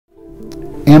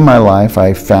in my life,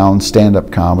 I found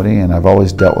stand-up comedy, and I've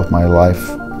always dealt with my life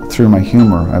through my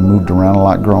humor. I moved around a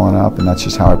lot growing up, and that's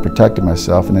just how I protected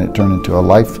myself, and then it turned into a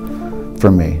life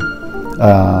for me.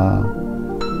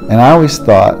 And I always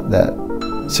thought that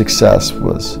success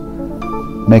was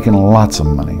making lots of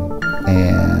money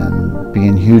and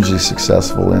being hugely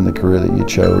successful in the career that you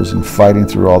chose, and fighting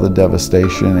through all the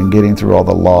devastation and getting through all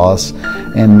the loss,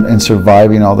 and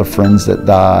surviving all the friends that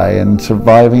die, and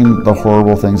surviving the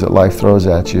horrible things that life throws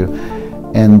at you,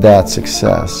 and that's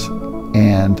success.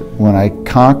 And when I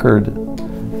conquered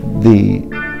the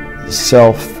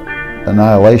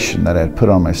self-annihilation that I had put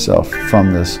on myself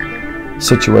from this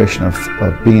situation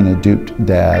of being a duped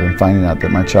dad and finding out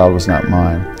that my child was not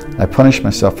mine, I punished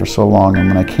myself for so long. And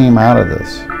when I came out of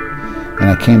this, and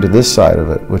I came to this side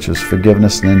of it, which was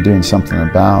forgiveness and then doing something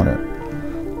about it,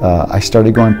 I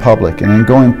started going public. And in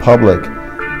going public,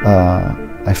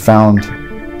 I found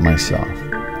myself.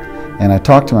 And I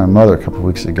talked to my mother a couple of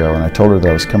weeks ago, and I told her that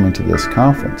I was coming to this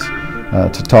conference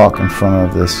to talk in front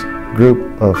of this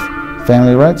group of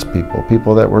family rights people,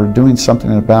 people that were doing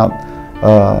something about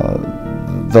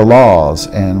the laws,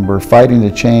 and were fighting to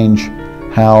change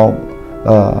how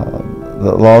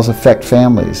the laws affect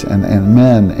families and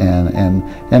men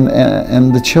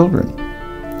and the children.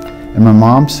 And my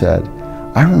mom said,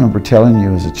 I remember telling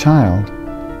you as a child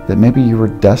that maybe you were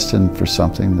destined for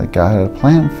something that God had a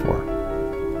plan for.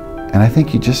 And I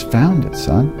think you just found it,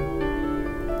 son.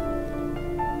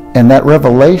 And that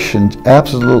revelation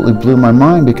absolutely blew my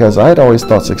mind, because I had always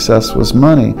thought success was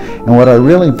money. And what I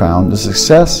really found is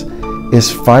success is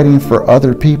fighting for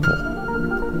other people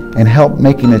and help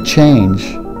making a change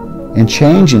and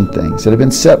changing things that have been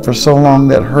set for so long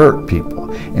that hurt people.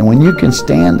 And when you can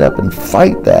stand up and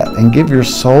fight that and give your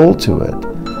soul to it,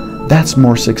 that's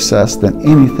more success than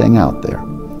anything out there.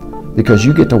 Because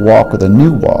you get to walk with a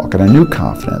new walk and a new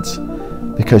confidence,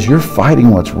 because you're fighting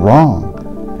what's wrong.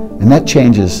 And that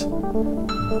changes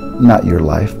not your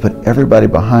life, but everybody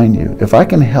behind you. If I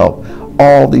can help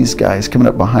all these guys coming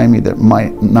up behind me that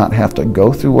might not have to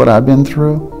go through what I've been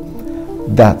through,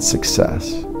 that's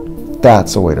success.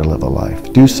 That's a way to live a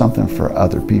life. Do something for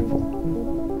other people.